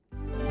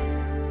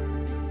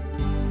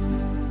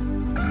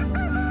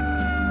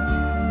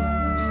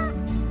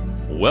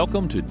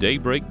Welcome to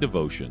Daybreak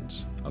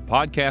Devotions, a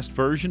podcast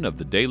version of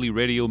the daily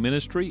radio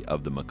ministry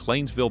of the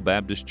McLeansville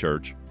Baptist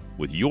Church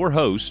with your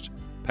hosts,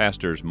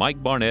 Pastors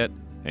Mike Barnett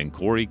and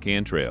Corey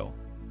Cantrell.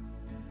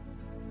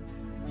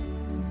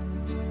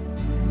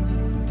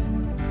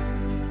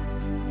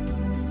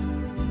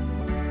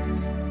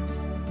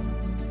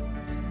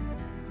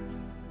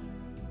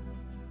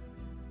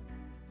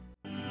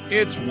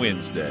 It's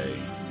Wednesday.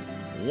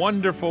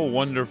 Wonderful,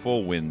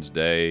 wonderful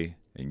Wednesday.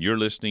 And you're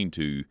listening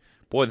to,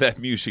 boy, that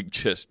music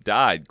just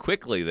died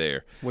quickly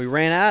there. We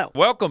ran out.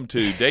 Welcome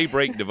to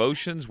Daybreak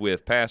Devotions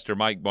with Pastor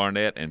Mike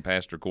Barnett and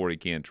Pastor Corey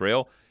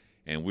Cantrell.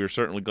 And we're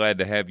certainly glad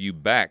to have you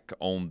back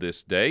on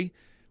this day.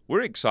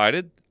 We're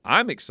excited.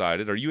 I'm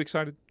excited. Are you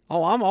excited?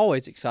 Oh, I'm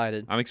always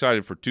excited. I'm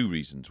excited for two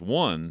reasons.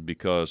 One,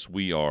 because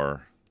we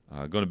are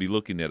going to be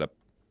looking at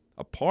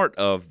a part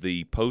of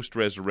the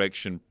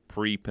post-resurrection,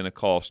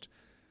 pre-Pentecost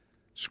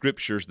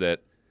scriptures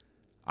that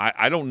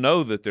I don't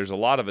know that there's a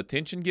lot of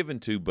attention given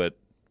to, but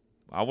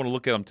I want to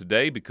look at them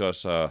today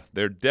because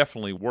they're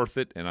definitely worth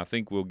it, and I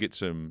think we'll get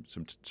some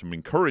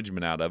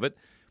encouragement out of it.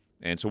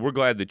 And so we're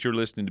glad that you're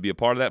listening to be a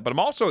part of that. But I'm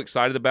also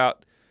excited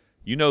about,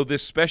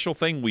 this special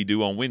thing we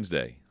do on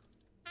Wednesday.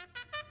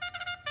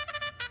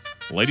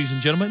 Ladies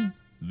and gentlemen,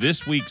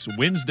 this week's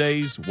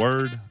Wednesday's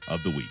Word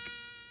of the Week.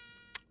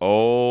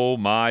 Oh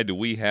my, do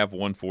we have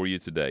one for you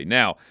today.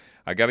 Now,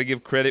 I got to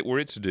give credit where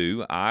it's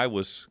due. I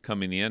was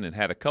coming in and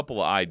had a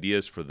couple of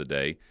ideas for the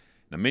day.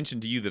 And I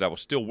mentioned to you that I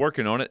was still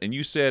working on it, and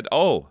you said,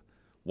 oh,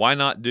 why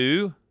not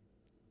do?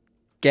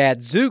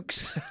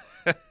 Gadzooks.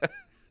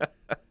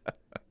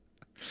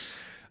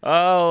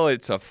 Oh,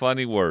 it's a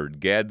funny word,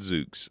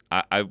 gadzooks.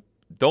 I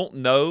don't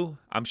know.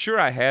 I'm sure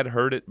I had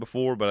heard it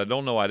before, but I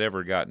don't know I'd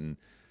ever gotten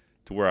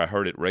to where I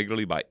heard it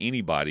regularly by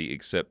anybody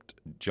except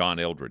John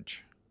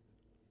Eldridge.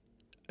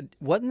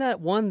 Wasn't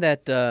that one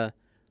that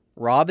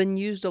Robin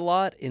used a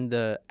lot in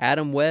the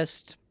Adam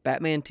West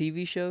Batman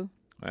TV show?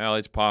 Well,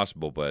 it's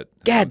possible, but...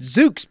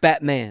 Gadzooks,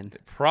 Batman!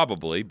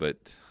 Probably,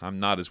 but I'm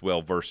not as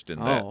well versed in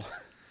that.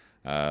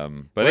 But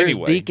Where's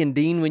anyway... Deacon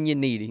Dean when you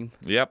need him?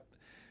 Yep.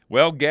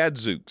 Well,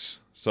 gadzooks.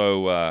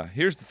 So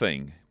here's the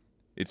thing.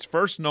 Its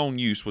first known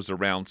use was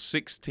around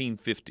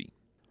 1650.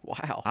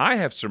 Wow. I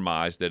have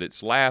surmised that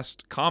its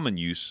last common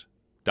use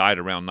died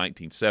around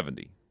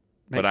 1970.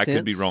 But I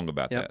could be wrong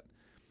about that.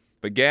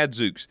 But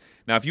gadzooks.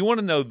 Now, if you want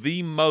to know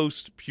the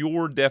most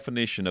pure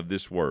definition of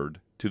this word,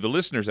 to the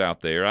listeners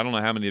out there, I don't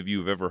know how many of you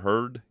have ever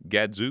heard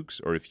gadzooks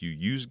or if you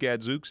use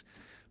gadzooks,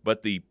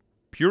 but the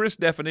purest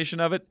definition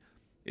of it,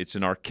 it's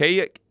an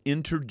archaic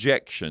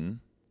interjection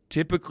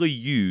typically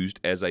used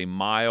as a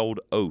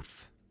mild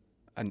oath.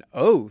 An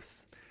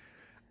oath?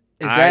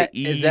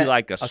 Is that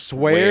like a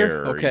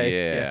swear?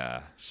 Okay.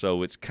 Yeah.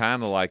 So it's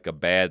kind of like a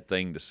bad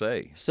thing to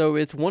say. So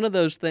it's one of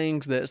those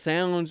things that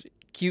sounds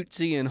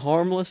cutesy and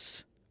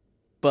harmless,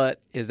 but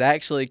is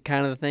actually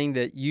kind of the thing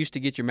that used to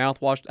get your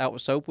mouth washed out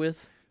with soap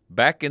with?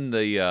 Back in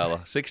the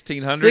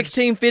 1600s.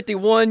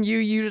 1651, you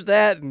used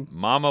that. And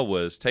Mama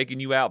was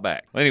taking you out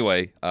back.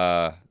 Anyway,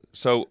 but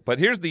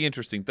here's the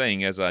interesting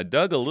thing. As I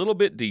dug a little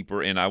bit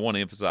deeper, and I want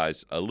to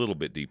emphasize a little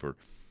bit deeper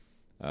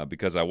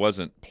because I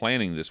wasn't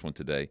planning this one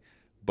today,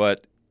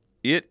 but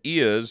it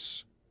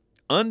is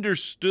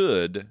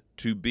understood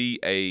to be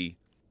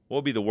what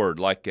would be the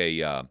word? Like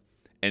an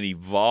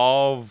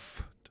evolved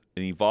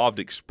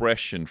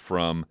expression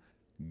from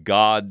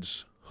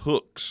God's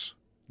hooks.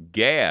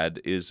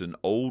 Gad is an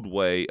old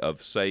way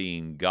of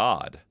saying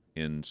God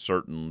in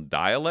certain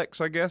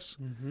dialects, I guess.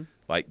 Mm-hmm.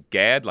 Like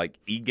Gad, like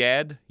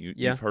Egad.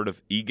 You've heard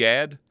of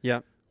Egad? Yeah.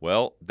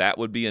 Well, that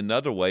would be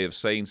another way of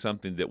saying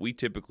something that we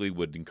typically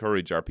would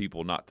encourage our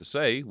people not to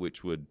say,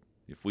 which would,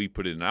 if we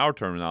put it in our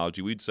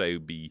terminology, we'd say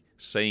would be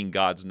saying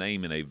God's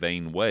name in a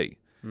vain way.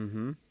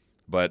 Mm-hmm.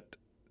 But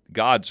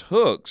God's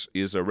hooks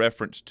is a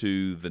reference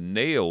to the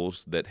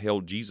nails that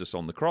held Jesus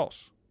on the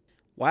cross.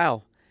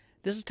 Wow.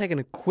 This is taking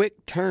a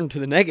quick turn to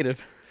the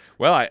negative.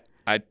 Well,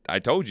 I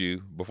told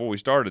you before we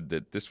started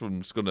that this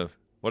one's going to,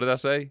 what did I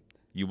say?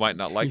 You might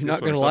not like You're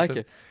this not one or gonna something.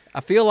 like it.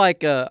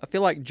 I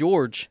feel like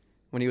George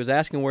when he was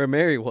asking where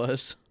Mary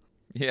was.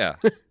 Yeah.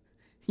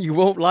 You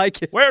won't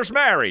like it. Where's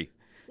Mary?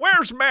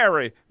 Where's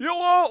Mary? You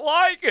won't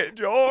like it,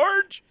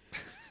 George.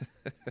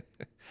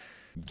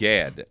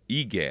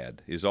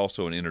 Egad is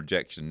also an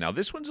interjection. Now,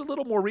 this one's a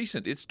little more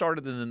recent. It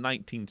started in the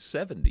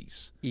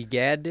 1970s.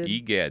 Egad did?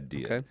 Egad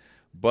did. Okay.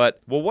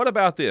 But, well, what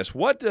about this?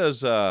 What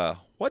does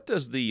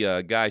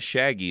the guy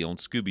Shaggy on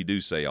Scooby-Doo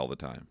say all the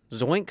time?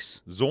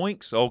 Zoinks?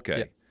 Zoinks? Okay.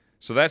 Yeah.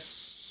 So that's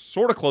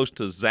sort of close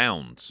to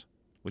zounds,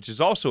 which is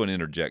also an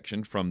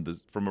interjection from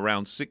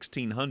around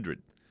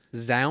 1600.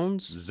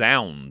 Zounds?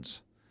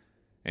 Zounds.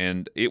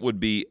 And it would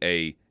be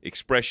a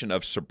expression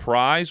of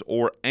surprise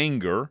or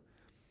anger,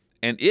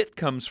 and it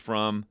comes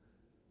from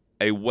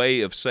a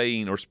way of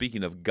saying or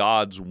speaking of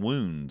God's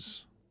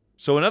wounds.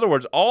 So in other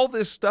words, all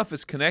this stuff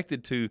is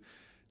connected to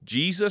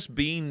Jesus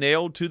being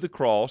nailed to the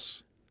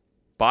cross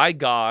by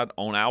God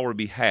on our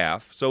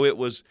behalf. So it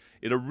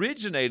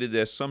originated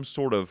as some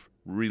sort of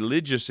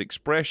religious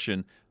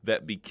expression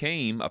that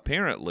became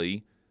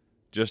apparently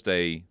just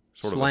a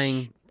sort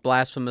slang,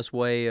 blasphemous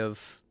way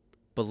of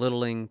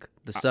belittling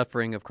the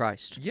suffering of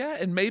Christ. Yeah,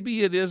 and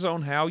maybe it is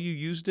on how you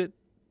used it.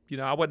 You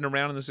know, I wasn't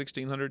around in the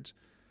 1600s,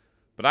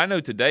 but I know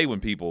today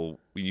when you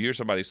hear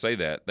somebody say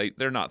that,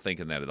 they're not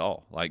thinking that at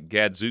all. Like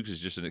gadzooks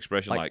is just an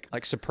expression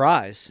like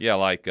surprise. Yeah,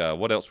 like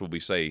what else would we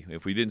say?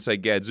 If we didn't say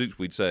gadzooks,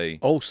 we'd say,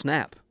 oh,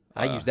 snap.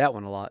 I use that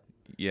one a lot.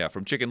 Yeah,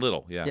 from Chicken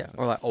Little. Yeah. Yeah,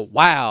 or like, oh,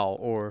 wow,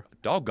 or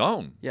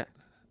doggone. Yeah.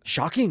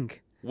 Shocking.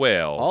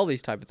 Well, all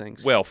these type of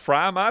things. Well,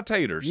 fry my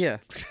taters. Yeah.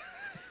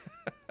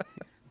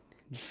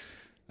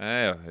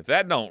 If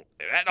that don't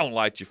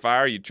light your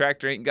fire, your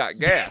tractor ain't got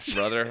gas,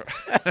 brother.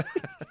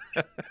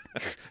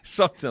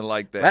 Something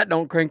like that. That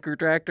don't crank your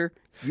tractor.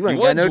 You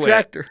ain't got no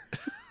tractor.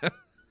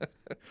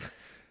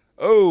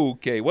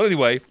 Okay. Well,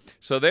 anyway,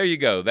 so there you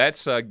go.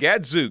 That's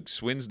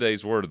Gadzooks,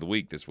 Wednesday's word of the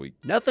week this week.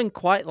 Nothing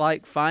quite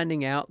like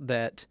finding out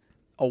that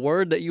a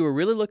word that you were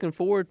really looking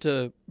forward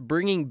to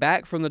bringing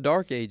back from the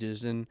Dark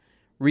Ages and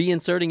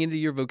reinserting into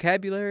your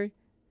vocabulary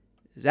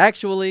is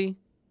actually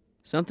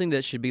something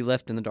that should be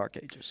left in the Dark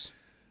Ages.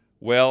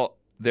 Well,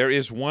 there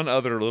is one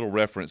other little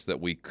reference that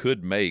we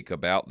could make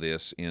about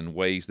this in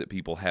ways that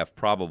people have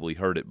probably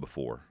heard it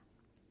before.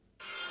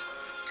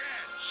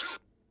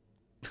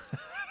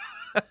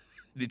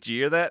 Did you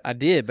hear that? I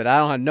did, but I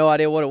don't have no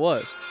idea what it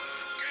was.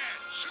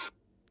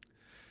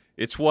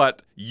 It's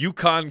what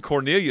Yukon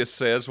Cornelius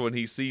says when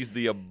he sees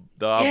the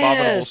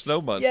abominable snow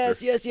monster.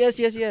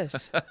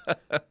 Yes.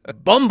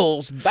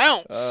 Bumbles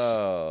bounce.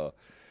 Oh,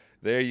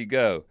 there you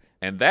go.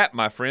 And that,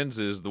 my friends,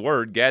 is the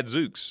word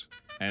Gadzooks.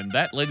 And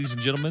that, ladies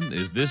and gentlemen,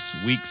 is this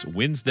week's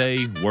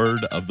Wednesday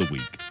Word of the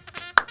Week.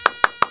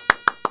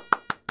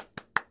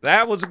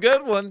 That was a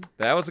good one.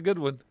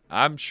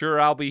 I'm sure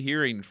I'll be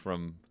hearing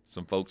from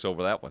some folks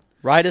over that one.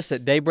 Write us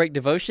at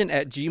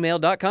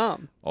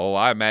daybreakdevotion@gmail.com. Oh,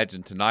 I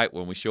imagine tonight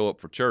when we show up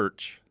for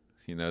church,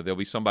 there'll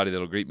be somebody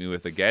that'll greet me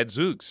with a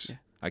Gadzooks. Yeah.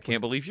 I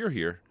can't believe you're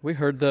here. We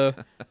heard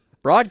the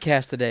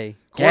broadcast today.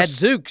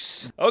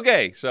 Gadzooks.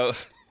 Okay, so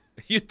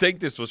you'd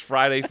think this was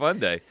Friday Fun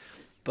Day.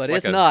 But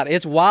it's not.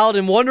 It's Wild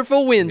and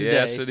Wonderful Wednesday.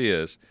 Yes, it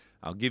is.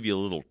 I'll give you a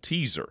little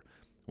teaser.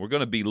 We're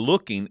going to be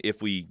looking,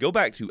 if we go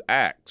back to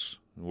Acts,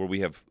 where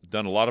we have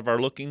done a lot of our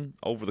looking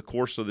over the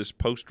course of this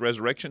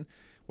post-resurrection,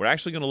 we're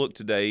actually going to look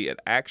today at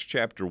Acts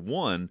chapter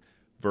 1,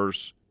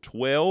 verse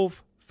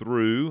 12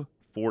 through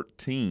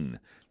 14.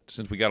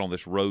 Since we got on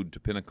this road to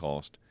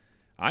Pentecost,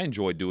 I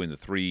enjoyed doing the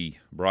 3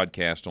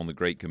 broadcasts on the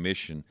Great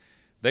Commission.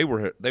 They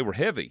were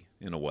heavy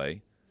in a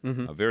way.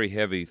 Mm-hmm. Very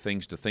heavy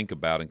things to think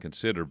about and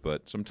consider,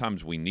 but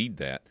sometimes we need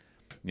that.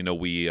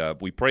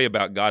 We pray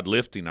about God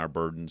lifting our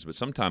burdens, but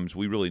sometimes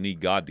we really need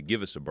God to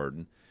give us a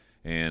burden.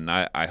 And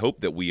I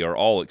hope that we are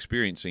all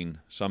experiencing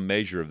some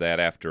measure of that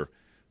after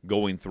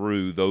going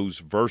through those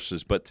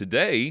verses. But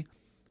today,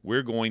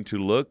 we're going to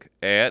look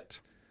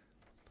at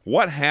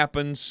what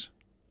happens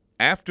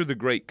after the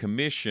Great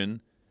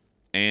Commission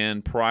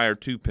and prior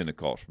to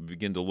Pentecost. We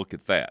begin to look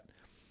at that.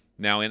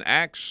 Now, in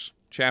Acts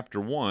chapter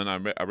 1,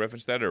 I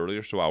referenced that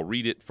earlier, so I'll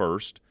read it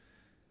first.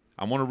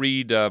 I want to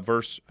read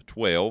verse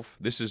 12.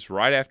 This is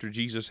right after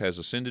Jesus has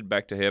ascended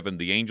back to heaven.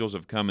 The angels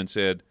have come and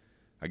said,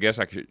 I guess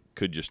I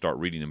could just start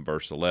reading in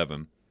verse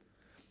 11.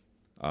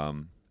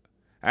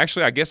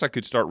 Actually, I guess I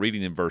could start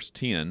reading in verse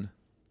 10.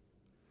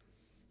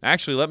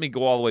 Actually, let me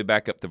go all the way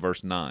back up to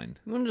verse 9.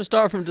 You want to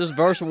start from just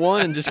verse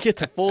 1 and just get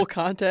the full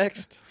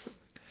context?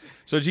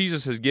 So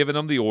Jesus has given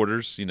them the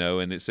orders,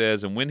 and it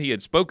says, and when he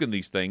had spoken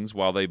these things,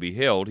 while they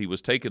beheld, he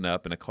was taken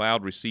up, and a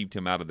cloud received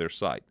him out of their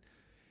sight.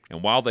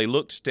 And while they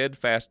looked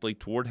steadfastly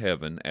toward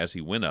heaven as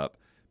he went up,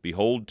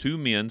 behold, 2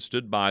 men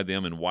stood by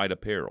them in white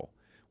apparel,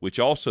 which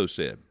also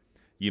said,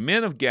 Ye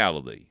men of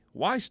Galilee,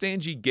 why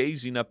stand ye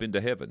gazing up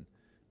into heaven?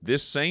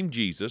 This same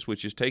Jesus,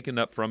 which is taken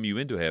up from you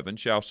into heaven,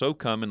 shall so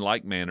come in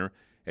like manner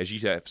as ye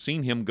have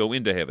seen him go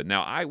into heaven.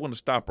 Now, I want to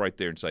stop right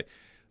there and say,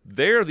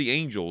 there the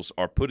angels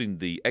are putting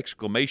the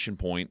exclamation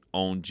point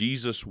on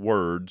Jesus'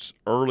 words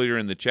earlier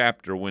in the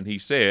chapter when he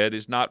said,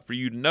 it's not for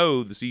you to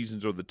know the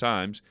seasons or the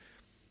times,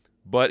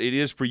 but it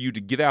is for you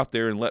to get out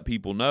there and let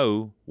people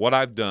know what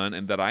I've done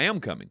and that I am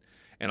coming.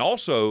 And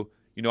also,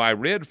 I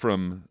read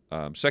from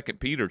 2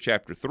 Peter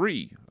chapter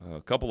 3,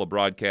 a couple of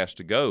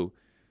broadcasts ago,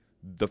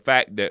 the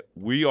fact that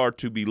we are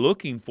to be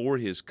looking for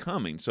his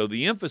coming. So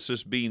the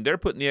emphasis being, they're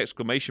putting the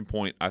exclamation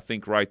point, I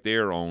think, right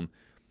there on,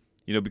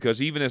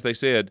 because even as they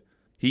said,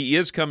 he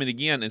is coming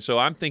again. And so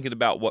I'm thinking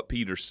about what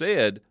Peter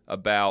said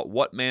about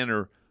what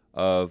manner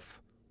of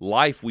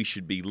life we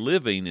should be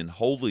living in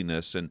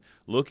holiness and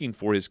looking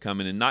for his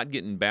coming and not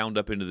getting bound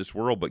up into this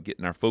world, but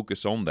getting our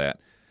focus on that.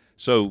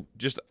 So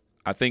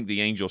I think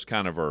the angels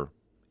kind of are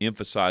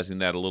emphasizing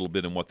that a little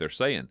bit in what they're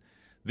saying.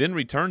 Then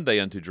returned they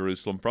unto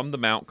Jerusalem from the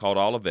mount called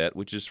Olivet,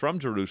 which is from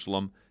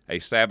Jerusalem a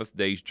Sabbath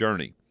day's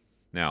journey.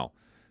 Now,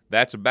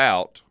 that's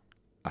about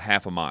a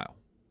half a mile.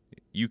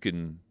 You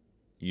can,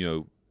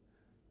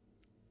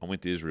 I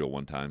went to Israel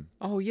one time.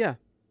 Oh, yeah.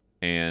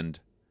 And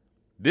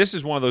this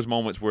is one of those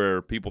moments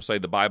where people say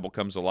the Bible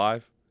comes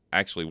alive,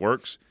 actually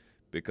works,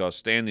 because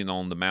standing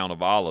on the Mount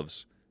of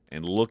Olives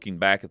and looking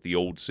back at the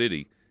old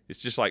city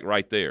It's just like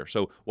right there.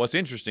 So what's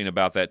interesting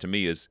about that to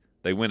me is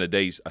they went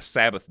a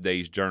Sabbath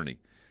day's journey.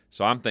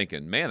 So I'm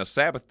thinking, man, a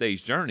Sabbath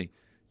day's journey,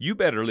 you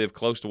better live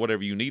close to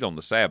whatever you need on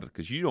the Sabbath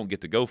because you don't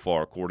get to go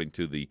far according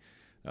to the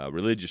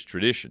religious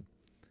tradition.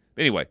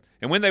 Anyway,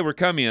 and when they were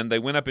come in, they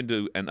went up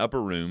into an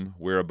upper room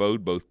where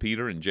abode both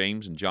Peter and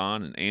James and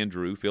John and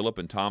Andrew, Philip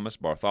and Thomas,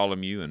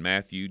 Bartholomew and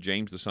Matthew,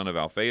 James the son of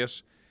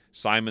Alphaeus,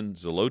 Simon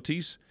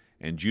Zelotes,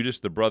 and Judas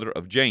the brother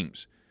of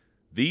James.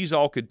 These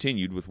all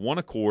continued with one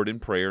accord in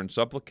prayer and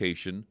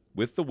supplication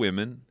with the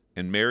women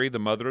and Mary the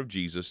mother of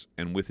Jesus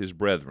and with his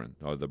brethren,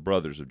 or the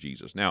brothers of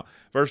Jesus. Now,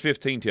 verse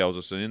 15 tells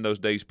us, and in those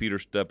days Peter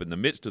stood up in the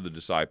midst of the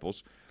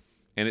disciples,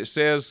 and it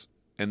says,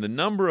 and the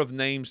number of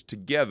names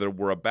together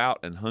were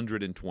about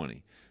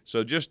 120.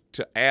 So just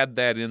to add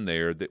that in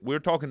there, that we're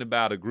talking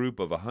about a group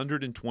of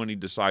 120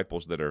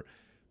 disciples that are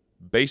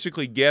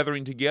basically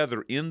gathering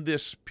together in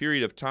this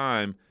period of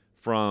time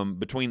from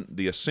between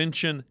the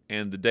ascension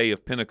and the day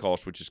of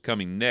Pentecost, which is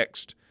coming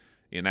next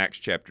in Acts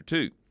chapter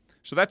 2.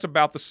 So that's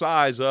about the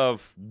size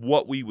of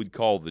what we would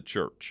call the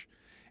church.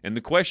 And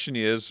the question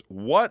is,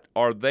 what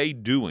are they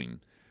doing?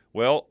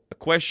 Well, a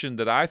question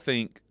that I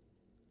think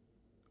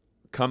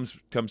comes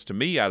to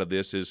me out of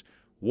this is,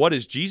 what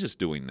is Jesus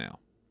doing now?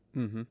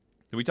 Mm-hmm.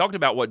 We talked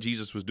about what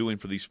Jesus was doing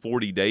for these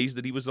 40 days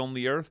that he was on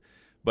the earth,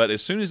 but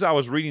as soon as I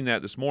was reading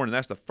that this morning,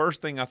 that's the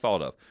first thing I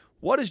thought of.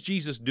 What is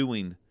Jesus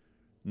doing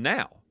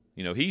now?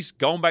 You know, he's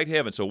gone back to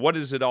heaven, so what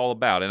is it all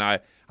about? And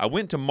I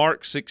went to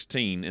Mark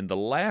 16, and the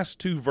last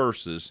two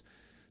verses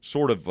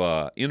sort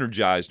of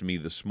energized me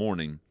this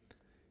morning.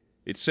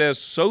 It says,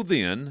 so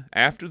then,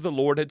 after the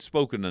Lord had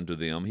spoken unto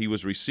them, he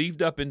was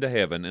received up into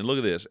heaven, and look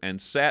at this,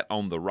 and sat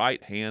on the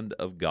right hand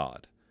of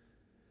God.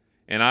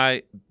 And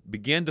I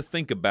began to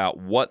think about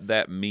what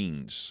that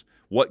means,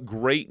 what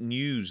great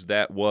news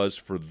that was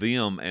for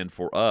them and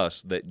for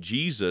us, that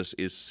Jesus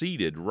is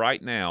seated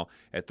right now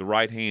at the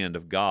right hand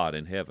of God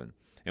in heaven.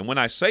 And when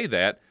I say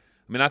that,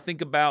 I mean, I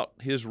think about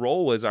his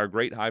role as our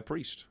great high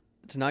priest.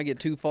 To not get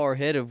too far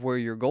ahead of where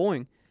you're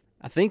going,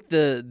 I think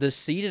the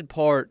seated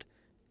part,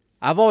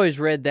 I've always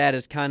read that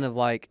as kind of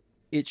like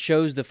it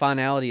shows the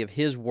finality of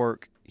his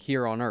work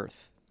here on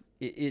earth.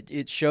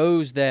 It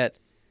shows that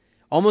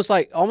almost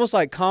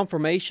like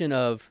confirmation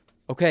of,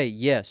 okay,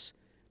 yes,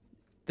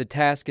 the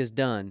task is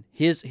done.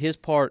 His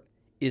part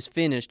is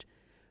finished.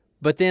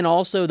 But then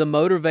also the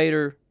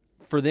motivator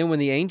for them when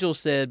the angel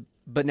said,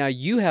 but now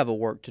you have a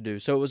work to do.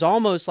 So it was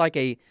almost like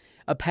a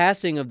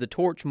passing of the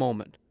torch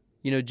moment.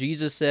 You know,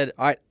 Jesus said,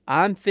 all right,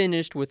 I'm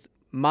finished with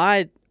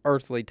my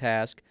earthly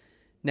task.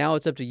 Now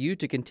it's up to you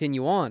to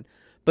continue on.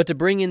 But to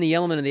bring in the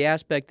element of the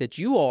aspect that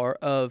you are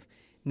of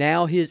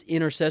now his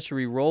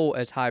intercessory role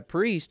as high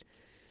priest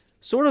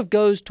sort of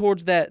goes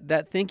towards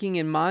that thinking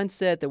and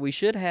mindset that we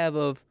should have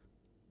of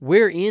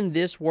we're in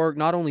this work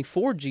not only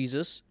for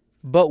Jesus,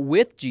 but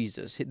with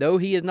Jesus. Though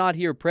he is not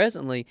here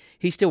presently,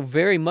 he's still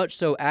very much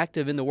so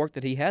active in the work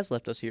that he has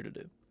left us here to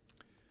do.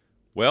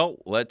 Well,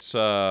 let's,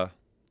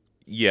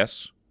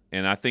 yes,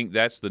 and I think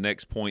that's the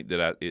next point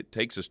that it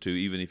takes us to,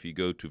 even if you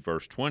go to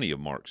verse 20 of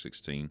Mark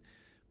 16.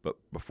 But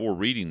before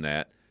reading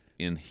that,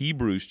 in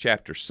Hebrews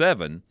chapter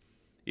 7,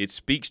 it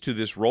speaks to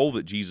this role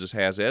that Jesus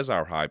has as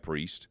our high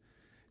priest,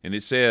 and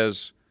it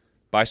says,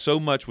 by so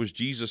much was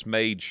Jesus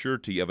made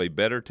surety of a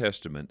better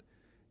testament,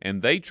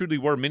 and they truly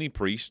were many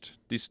priests,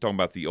 this is talking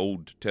about the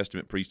Old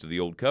Testament priests of the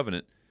Old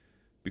Covenant,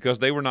 because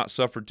they were not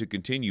suffered to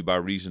continue by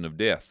reason of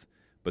death.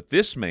 But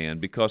this man,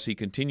 because he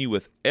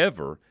continueth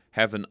ever,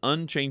 hath an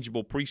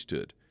unchangeable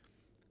priesthood.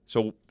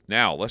 So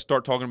now, let's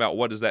start talking about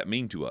what does that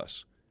mean to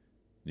us.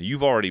 Now,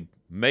 you've already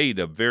made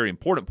a very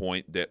important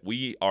point that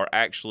we are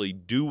actually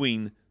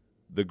doing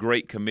the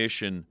Great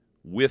Commission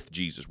with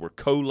Jesus. We're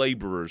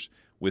co-laborers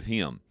with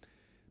him.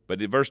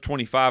 But in verse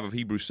 25 of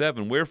Hebrews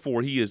 7,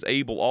 wherefore he is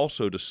able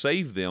also to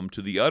save them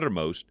to the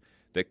uttermost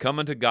that come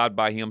unto God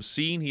by him,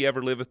 seeing he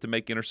ever liveth to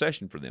make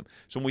intercession for them.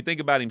 So when we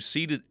think about him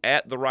seated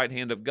at the right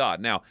hand of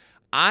God. Now,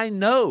 I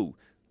know,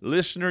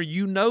 listener,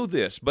 you know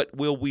this, but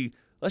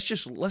let's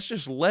just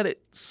let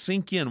it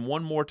sink in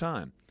one more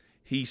time.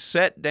 He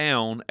sat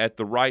down at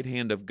the right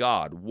hand of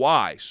God.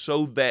 Why?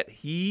 So that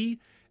he,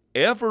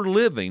 ever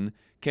living,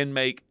 can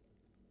make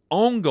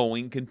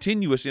ongoing,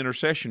 continuous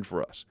intercession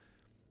for us.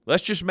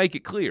 Let's just make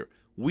it clear.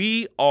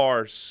 We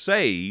are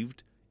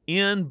saved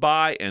in,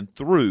 by, and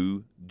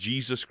through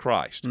Jesus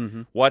Christ.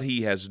 Mm-hmm. What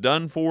he has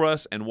done for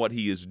us and what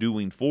he is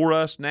doing for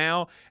us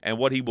now and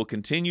what he will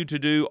continue to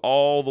do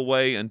all the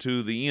way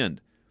unto the end.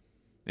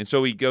 And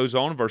so he goes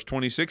on, verse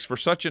 26, for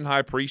such an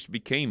high priest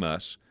became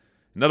us.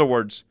 In other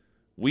words,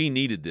 we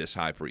needed this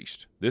high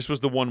priest. This was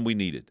the one we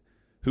needed,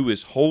 who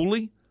is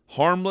holy,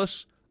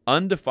 harmless,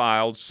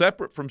 undefiled,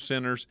 separate from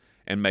sinners,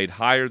 and made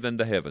higher than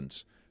the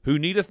heavens, who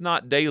needeth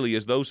not daily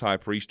as those high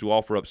priests to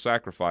offer up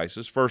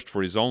sacrifices, first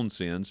for his own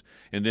sins,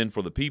 and then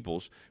for the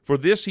people's. For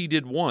this he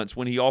did once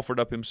when he offered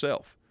up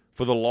himself.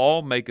 For the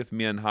law maketh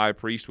men high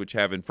priests which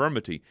have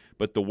infirmity,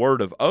 but the word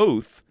of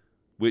oath,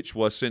 which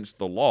was since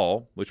the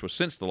law,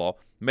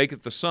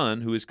 maketh the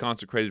Son, who is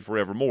consecrated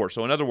forevermore.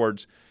 So in other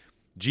words,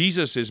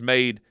 Jesus is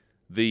made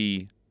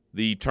the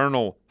the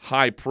eternal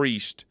high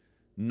priest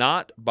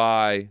not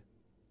by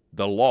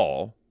the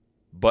law,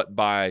 but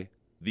by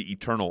the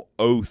eternal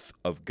oath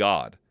of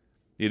God.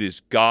 It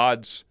is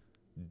God's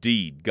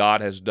deed.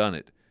 God has done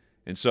it.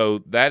 And so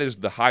that is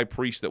the high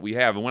priest that we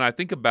have. And when I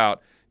think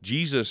about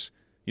Jesus,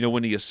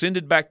 when he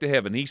ascended back to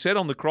heaven, he said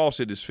on the cross,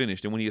 it is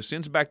finished. And when he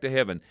ascends back to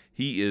heaven,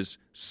 he is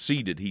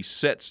seated. He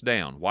sits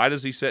down. Why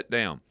does he sit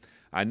down?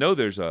 I know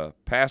there's a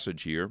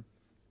passage here.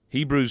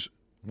 Hebrews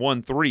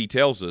 1:3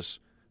 tells us,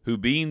 who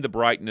being the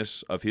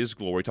brightness of his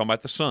glory, talking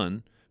about the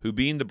Son, who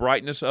being the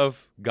brightness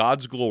of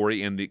God's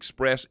glory and the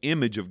express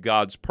image of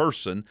God's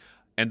person,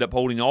 and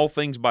upholding all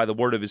things by the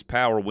word of his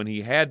power, when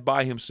he had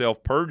by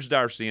himself purged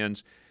our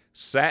sins,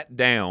 sat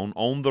down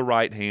on the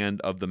right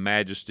hand of the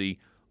majesty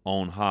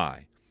on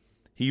high.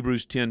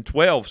 Hebrews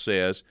 10:12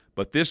 says,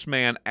 but this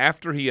man,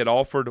 after he had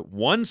offered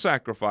one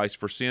sacrifice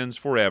for sins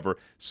forever,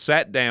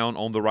 sat down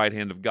on the right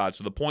hand of God.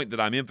 So the point that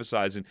I'm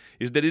emphasizing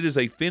is that it is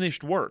a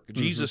finished work.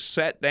 Mm-hmm. Jesus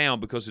sat down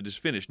because it is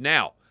finished.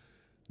 Now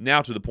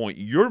to the point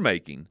you're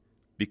making,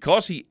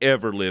 because he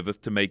ever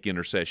liveth to make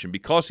intercession,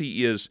 because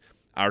he is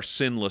our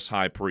sinless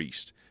high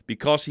priest,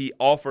 because he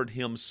offered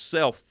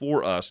himself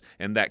for us,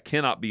 and that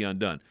cannot be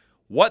undone.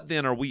 What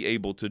then are we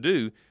able to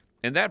do?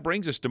 And that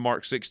brings us to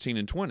Mark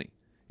 16:20.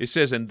 It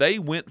says, and they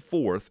went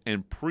forth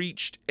and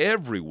preached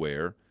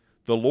everywhere,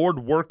 the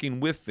Lord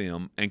working with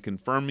them and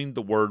confirming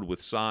the word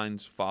with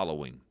signs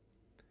following.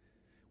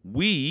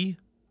 We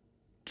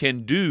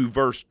can do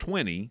verse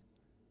 20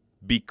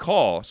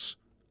 because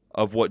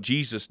of what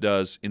Jesus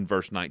does in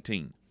verse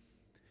 19.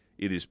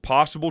 It is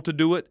possible to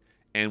do it,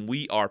 and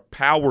we are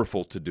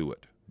powerful to do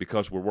it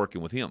because we're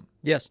working with him.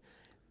 Yes.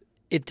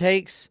 It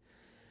takes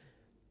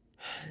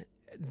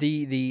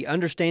the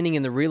understanding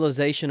and the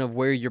realization of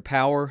where your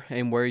power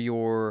and where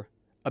your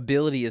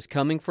ability is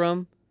coming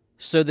from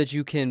so that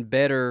you can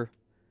better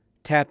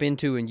tap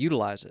into and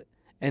utilize it.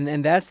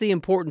 And that's the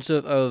importance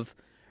of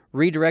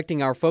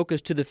redirecting our focus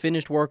to the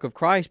finished work of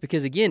Christ,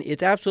 because, again,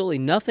 it's absolutely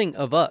nothing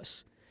of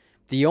us.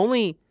 The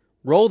only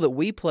role that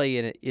we play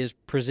in it is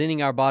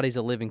presenting our bodies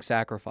a living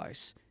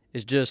sacrifice,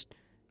 is just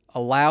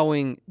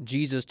allowing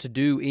Jesus to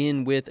do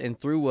in, with, and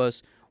through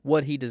us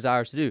what he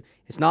desires to do.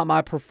 It's not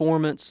my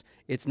performance.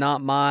 It's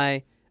not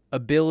my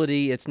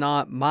ability. It's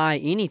not my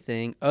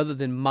anything other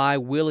than my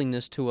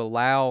willingness to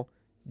allow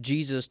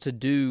Jesus to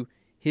do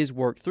his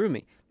work through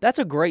me. That's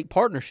a great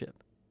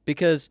partnership,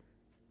 because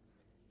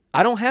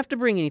I don't have to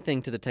bring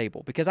anything to the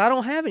table, because I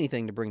don't have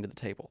anything to bring to the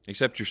table.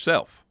 Except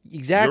yourself.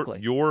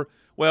 Exactly.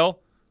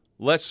 Well,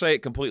 let's say it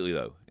completely,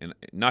 though, and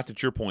not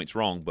that your point's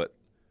wrong, but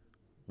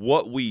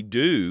what we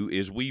do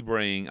is we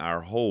bring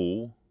our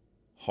whole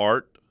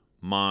heart,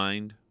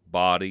 mind,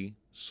 body,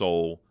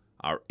 soul,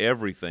 our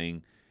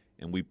everything,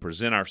 and we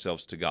present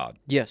ourselves to God.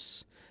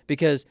 Yes,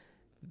 because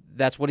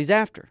that's what he's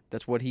after.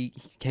 That's what he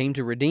came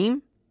to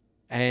redeem,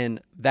 and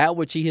that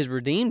which he has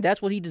redeemed,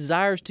 that's what he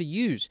desires to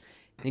use.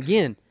 And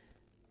again,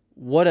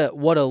 what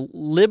a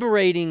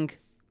liberating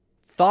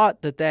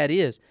thought that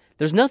is.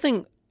 There's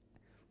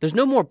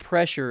no more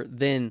pressure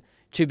than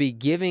to be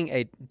given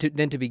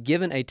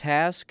a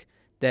task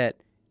that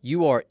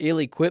you are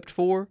ill-equipped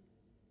for,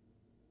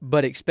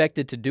 but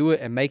expected to do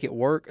it and make it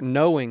work,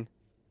 knowing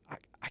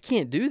I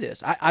can't do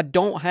this. I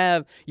don't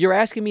have, you're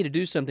asking me to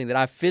do something that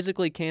I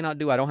physically cannot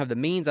do. I don't have the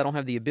means. I don't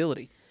have the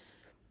ability.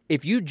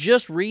 If you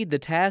just read the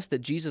task that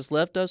Jesus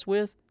left us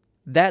with,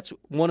 that's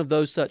one of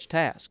those such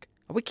tasks.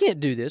 We can't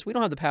do this. We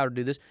don't have the power to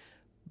do this.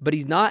 But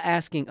he's not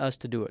asking us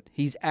to do it.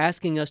 He's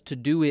asking us to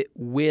do it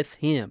with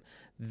him.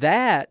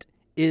 That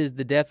is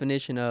the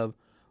definition of,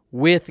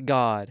 with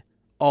God,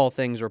 all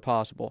things are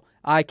possible.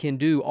 I can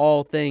do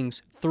all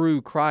things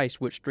through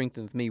Christ, which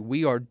strengtheneth me.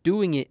 We are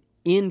doing it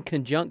in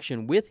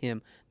conjunction with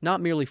him,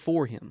 not merely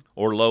for him.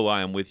 Or, lo,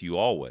 I am with you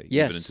always,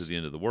 yes, even unto the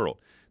end of the world.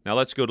 Now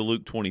let's go to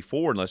Luke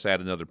 24, and let's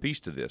add another piece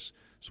to this.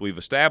 So we've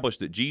established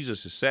that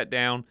Jesus is sat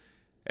down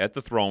at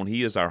the throne.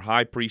 He is our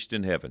high priest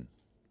in heaven.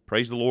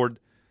 Praise the Lord.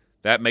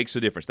 That makes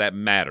a difference. That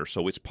matters.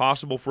 So it's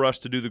possible for us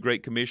to do the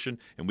Great Commission,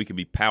 and we can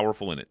be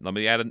powerful in it.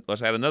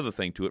 Let's add another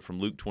thing to it from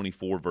Luke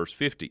 24, verse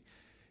 50.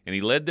 And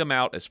he led them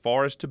out as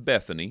far as to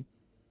Bethany,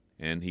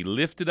 and he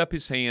lifted up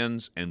his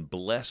hands and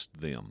blessed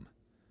them.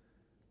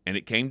 And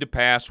it came to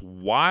pass,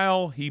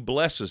 while he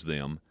blesses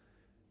them,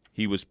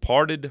 he was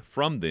parted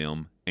from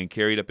them and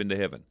carried up into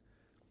heaven.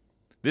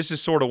 This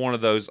is sort of one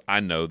of those,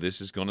 I know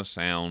this is going to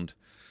sound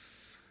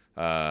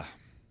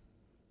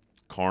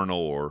carnal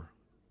or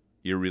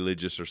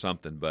irreligious or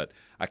something, but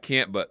I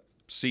can't but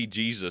see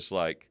Jesus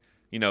like,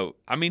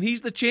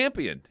 he's the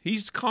champion.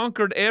 He's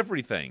conquered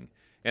everything.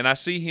 And I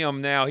see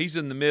him now, he's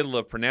in the middle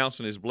of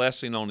pronouncing his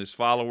blessing on his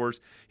followers.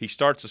 He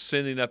starts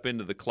ascending up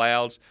into the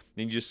clouds,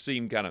 and you just see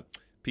him kind of,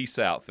 peace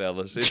out,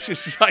 fellas. It's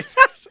just like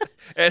this.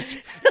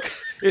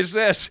 It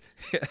says,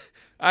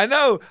 I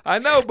know,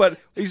 but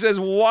he says,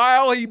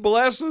 while he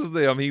blesses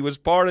them, he was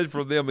parted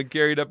from them and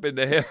carried up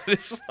into heaven.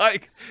 It's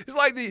like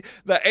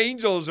the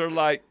angels are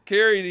like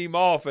carrying him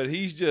off, and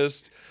he's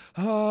just,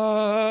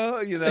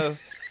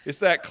 it's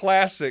that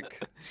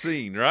classic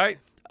scene, right?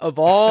 Of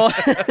all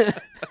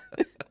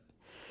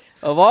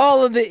Of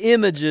all of the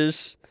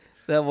images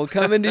that will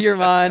come into your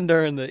mind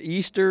during the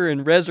Easter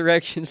and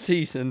resurrection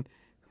season,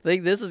 I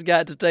think this has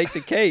got to take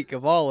the cake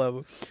of all of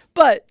them.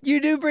 But you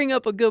do bring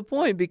up a good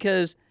point,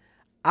 because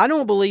I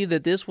don't believe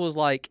that this was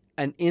like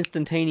an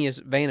instantaneous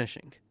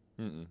vanishing.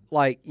 Mm-mm.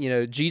 Like,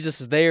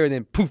 Jesus is there and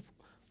then poof,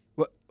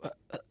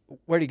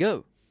 where'd he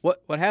go?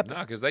 What happened?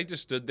 No, because they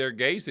just stood there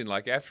gazing,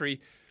 like after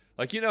he,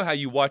 like, you know how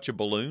you watch a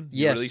balloon?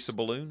 You Yes. release a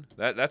balloon?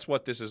 That's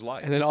what this is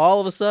like. And then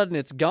all of a sudden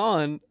it's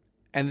gone,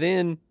 and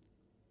then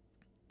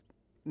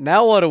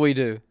now what do we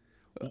do?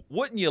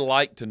 Wouldn't you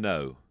like to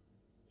know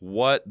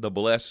what the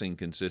blessing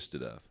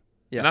consisted of?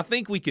 Yeah. And I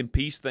think we can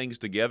piece things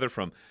together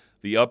from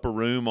the upper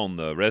room on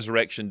the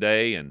resurrection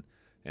day and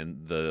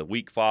the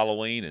week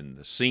following and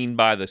the scene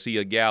by the Sea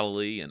of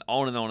Galilee and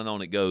on and on and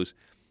on it goes.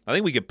 I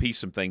think we can piece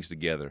some things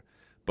together.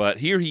 But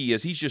here he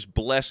is. He's just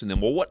blessing them.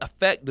 Well, what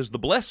effect does the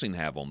blessing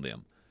have on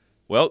them?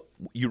 Well,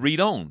 you read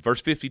on, verse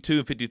 52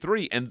 and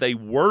 53, and they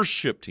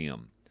worshiped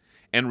him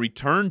and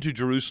returned to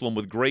Jerusalem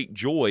with great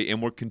joy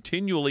and were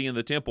continually in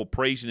the temple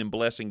praising and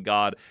blessing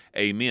God.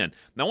 Amen.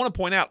 Now, I want to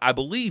point out, I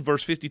believe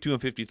verse 52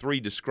 and 53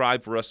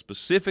 describe for us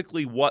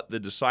specifically what the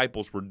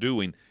disciples were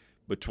doing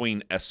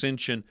between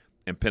ascension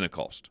and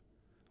Pentecost.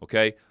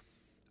 Okay?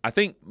 I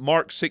think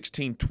Mark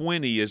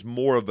 16:20 is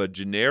more of a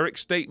generic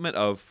statement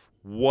of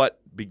what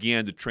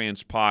began to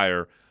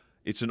transpire.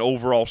 It's an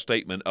overall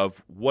statement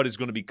of what is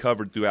going to be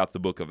covered throughout the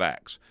book of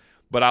Acts.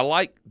 But I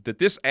like that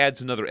this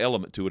adds another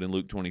element to it in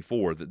Luke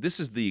 24, that this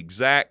is the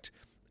exact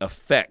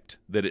effect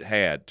that it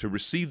had, to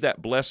receive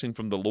that blessing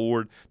from the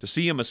Lord, to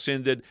see him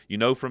ascended. You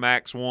know, from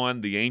Acts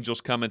 1, the angels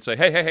come and say,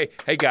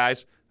 hey,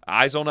 guys,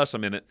 eyes on us a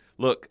minute.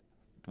 Look,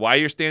 while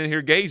you're standing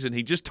here gazing,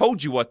 he just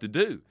told you what to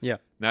do. Yeah.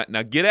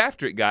 Now get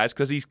after it, guys,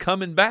 because he's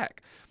coming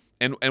back.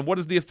 And what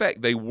is the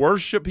effect? They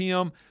worship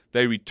him.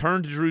 They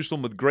return to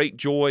Jerusalem with great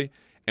joy,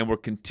 and we're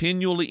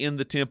continually in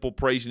the temple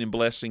praising and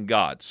blessing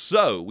God.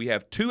 So we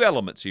have two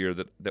elements here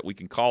that we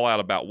can call out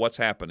about what's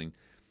happening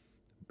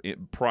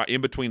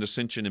in between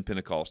Ascension and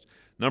Pentecost.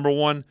 Number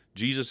one,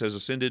 Jesus has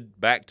ascended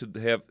back to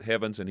the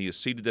heavens, and he is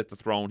seated at the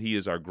throne. He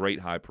is our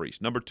great high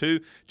priest. Number two,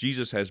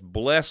 Jesus has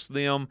blessed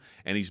them,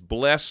 and he's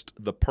blessed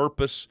the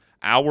purpose,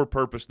 our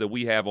purpose that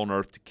we have on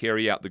earth to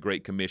carry out the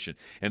Great Commission.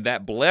 And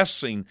that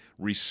blessing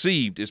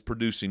received is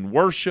producing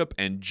worship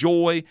and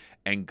joy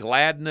and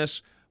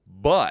gladness.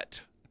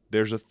 But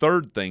there's a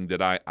third thing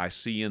that I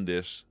see in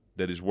this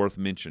that is worth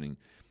mentioning,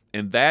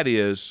 and that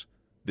is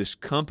this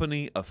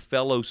company of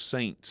fellow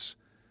saints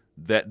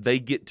that they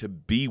get to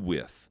be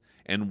with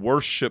and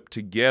worship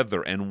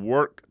together and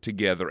work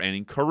together and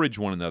encourage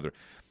one another.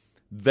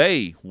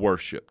 They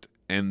worshiped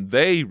and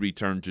they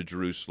returned to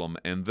Jerusalem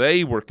and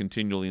they were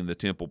continually in the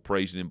temple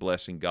praising and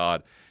blessing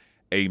God.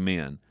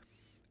 Amen.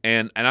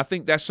 And I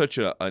think that's such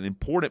an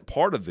important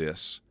part of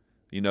this,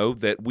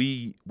 that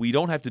we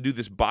don't have to do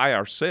this by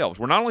ourselves.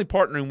 We're not only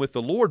partnering with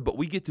the Lord, but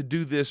we get to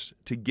do this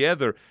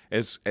together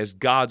as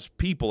God's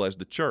people, as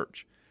the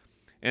church.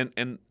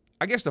 And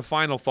I guess the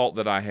final thought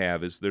that I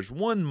have is there's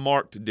one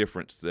marked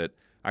difference that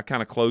I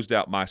kind of closed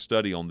out my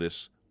study on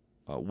this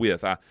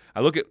with. I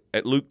look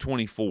at Luke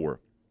 24,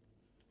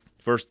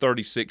 verse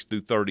 36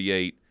 through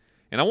 38,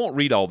 and I won't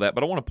read all that,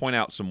 but I want to point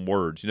out some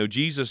words.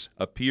 Jesus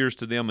appears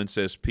to them and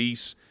says,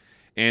 peace.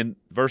 And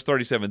verse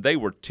 37, they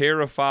were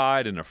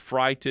terrified and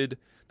affrighted.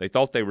 They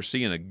thought they were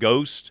seeing a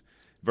ghost.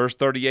 Verse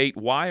 38,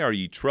 why are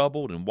ye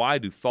troubled, and why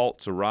do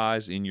thoughts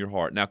arise in your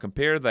heart? Now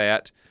compare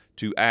that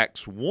to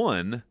Acts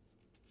 1,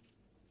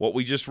 what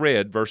we just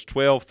read, verse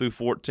 12 through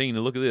 14,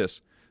 and look at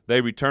this.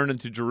 They returned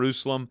into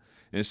Jerusalem,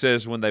 and it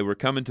says, when they were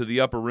coming to the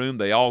upper room,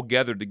 they all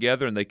gathered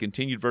together, and they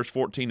continued, verse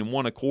 14, in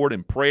one accord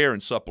in prayer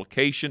and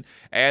supplication.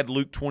 Add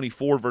Luke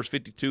 24, verse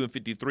 52 and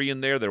 53 in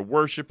there. They're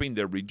worshiping,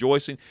 they're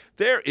rejoicing.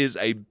 There is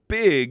a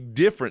big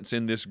difference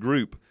in this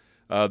group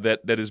that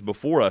is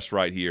before us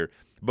right here.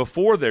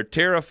 Before, they're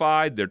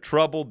terrified, they're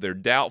troubled, they're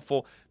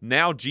doubtful.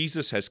 Now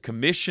Jesus has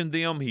commissioned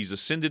them. He's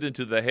ascended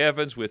into the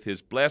heavens with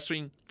his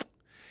blessing.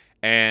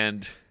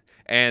 And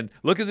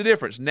look at the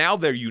difference. Now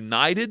they're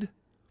united,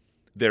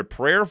 they're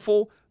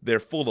prayerful, they're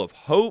full of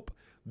hope.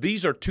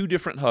 These are two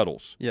different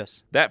huddles.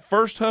 Yes. That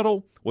first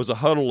huddle was a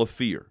huddle of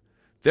fear.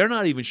 They're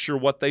not even sure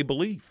what they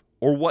believe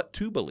or what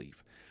to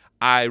believe.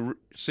 I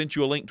sent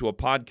you a link to a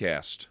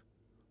podcast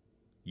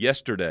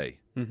yesterday,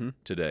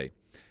 today,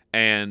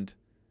 and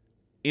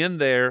in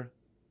there,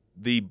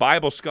 the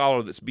Bible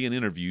scholar that's being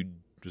interviewed,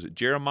 was it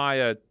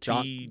Jeremiah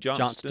T.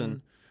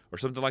 Johnston or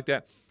something like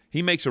that?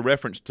 He makes a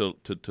reference to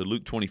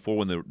Luke 24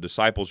 when the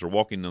disciples are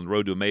walking on the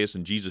road to Emmaus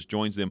and Jesus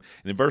joins them.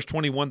 And in verse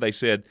 21, they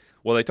said,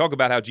 they talk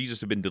about how Jesus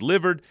had been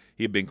delivered,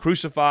 he had been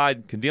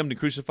crucified, condemned and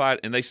crucified,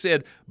 and they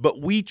said,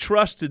 but we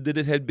trusted that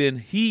it had been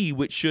he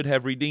which should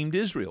have redeemed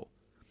Israel.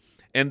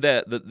 And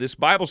that this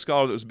Bible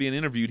scholar that was being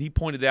interviewed, he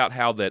pointed out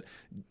how that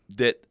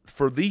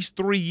for these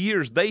 3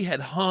 years, they had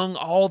hung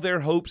all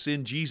their hopes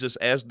in Jesus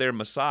as their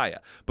Messiah,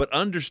 but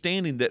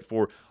understanding that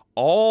for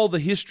all the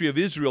history of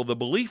Israel, the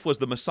belief was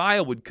the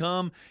Messiah would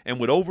come and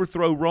would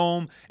overthrow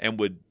Rome and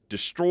would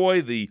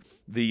destroy the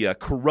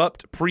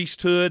corrupt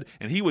priesthood,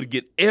 and he would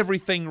get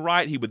everything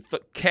right. He would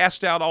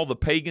cast out all the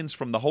pagans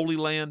from the Holy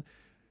Land.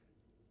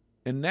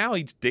 And now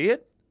he's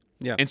dead?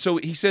 Yeah. And so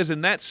he says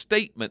in that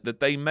statement that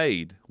they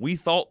made, we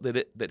thought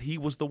that he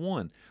was the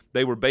one.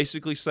 They were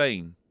basically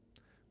saying,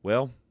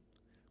 well,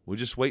 we'll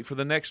just wait for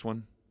the next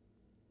one.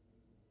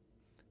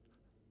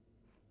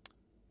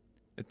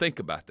 And think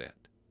about that.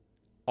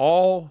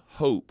 All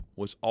hope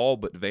was all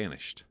but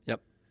vanished.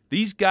 Yep.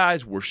 These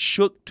guys were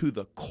shook to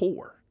the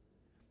core.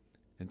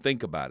 And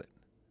think about it.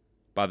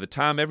 By the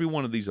time every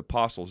one of these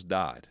apostles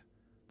died,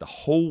 the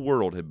whole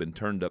world had been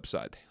turned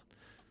upside down.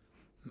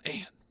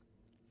 Man,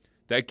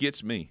 that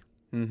gets me.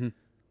 Mm-hmm.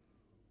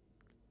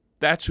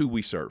 That's who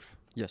we serve.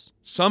 Yes.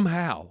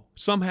 Somehow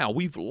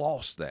we've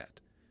lost that.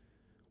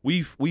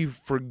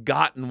 We've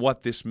forgotten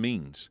what this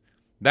means.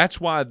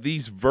 That's why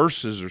these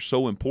verses are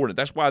so important.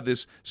 That's why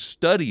this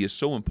study is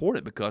so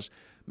important, because,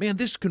 man,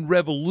 this can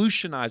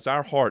revolutionize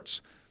our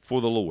hearts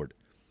for the Lord.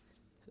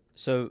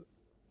 So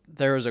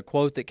there is a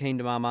quote that came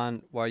to my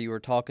mind while you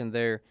were talking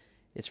there.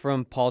 It's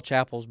from Paul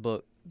Chappell's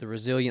book, The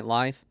Resilient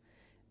Life.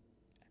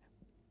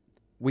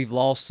 We've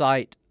lost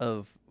sight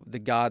of the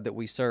God that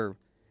we serve.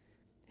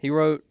 He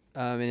wrote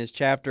in his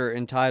chapter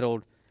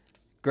entitled,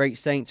 Great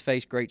Saints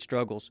Face Great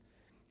Struggles.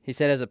 He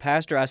said, as a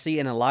pastor, I see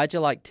an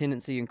Elijah-like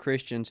tendency in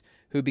Christians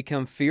who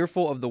become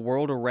fearful of the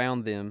world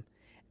around them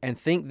and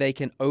think they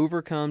can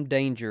overcome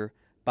danger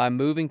by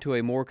moving to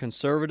a more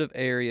conservative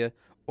area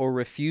or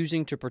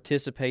refusing to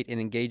participate in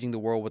engaging the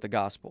world with the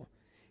gospel.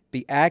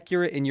 Be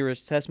accurate in your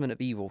assessment of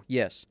evil,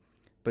 yes,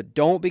 but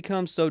don't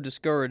become so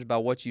discouraged by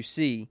what you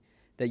see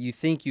that you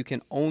think you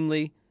can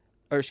only,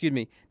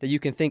 that you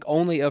can think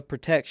only of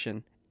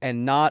protection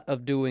and not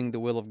of doing the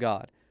will of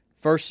God.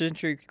 First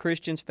century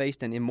Christians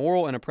faced an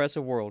immoral and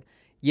oppressive world,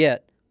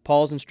 yet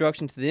Paul's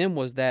instruction to them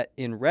was that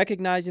in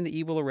recognizing the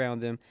evil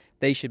around them,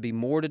 they should be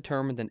more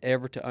determined than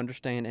ever to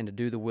understand and to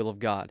do the will of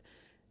God.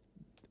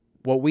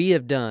 What we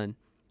have done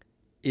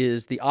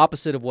is the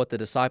opposite of what the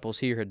disciples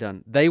here had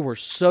done. They were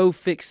so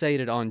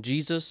fixated on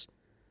Jesus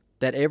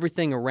that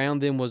everything around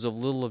them was of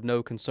little of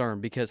no concern,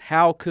 because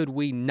how could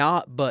we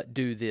not but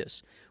do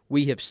this?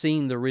 We have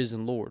seen the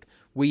risen Lord.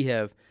 We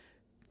have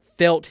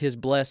felt His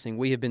blessing.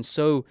 We have been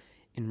so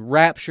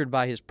enraptured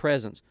by His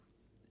presence.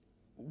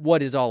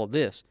 What is all of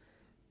this?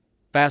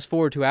 Fast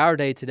forward to our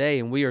day today,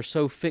 and we are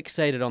so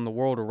fixated on the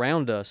world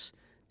around us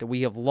that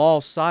we have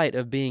lost sight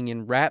of being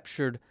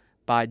enraptured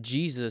by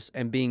Jesus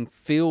and being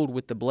filled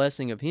with the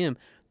blessing of Him,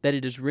 that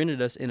it has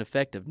rendered us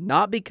ineffective.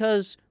 Not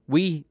because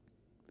we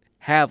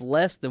have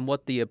less than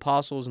what the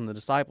apostles and the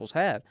disciples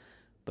had,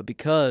 but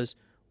because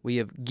we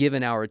have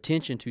given our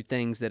attention to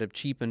things that have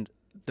cheapened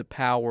the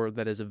power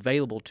that is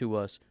available to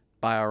us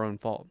by our own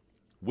fault.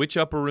 Which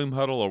upper room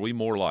huddle are we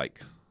more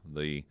like?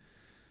 The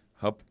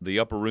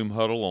upper room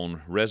huddle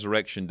on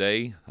Resurrection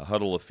Day, a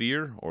huddle of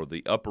fear, or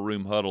the upper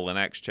room huddle in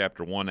Acts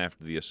chapter 1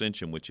 after the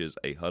ascension, which is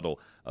a huddle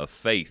of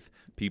faith,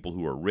 people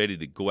who are ready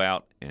to go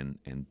out and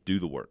do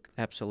the work?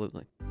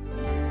 Absolutely.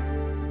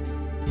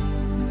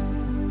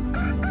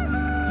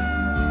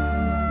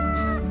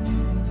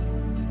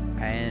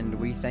 And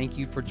we thank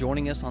you for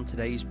joining us on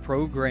today's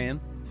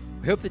program.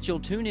 We hope that you'll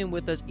tune in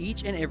with us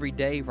each and every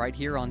day right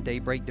here on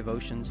Daybreak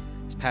Devotions,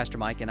 as Pastor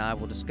Mike and I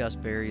will discuss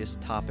various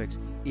topics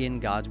in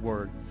God's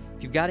Word.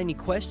 If you've got any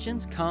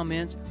questions,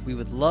 comments, we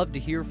would love to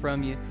hear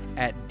from you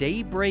at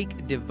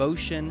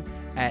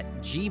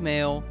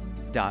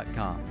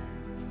daybreakdevotion@gmail.com.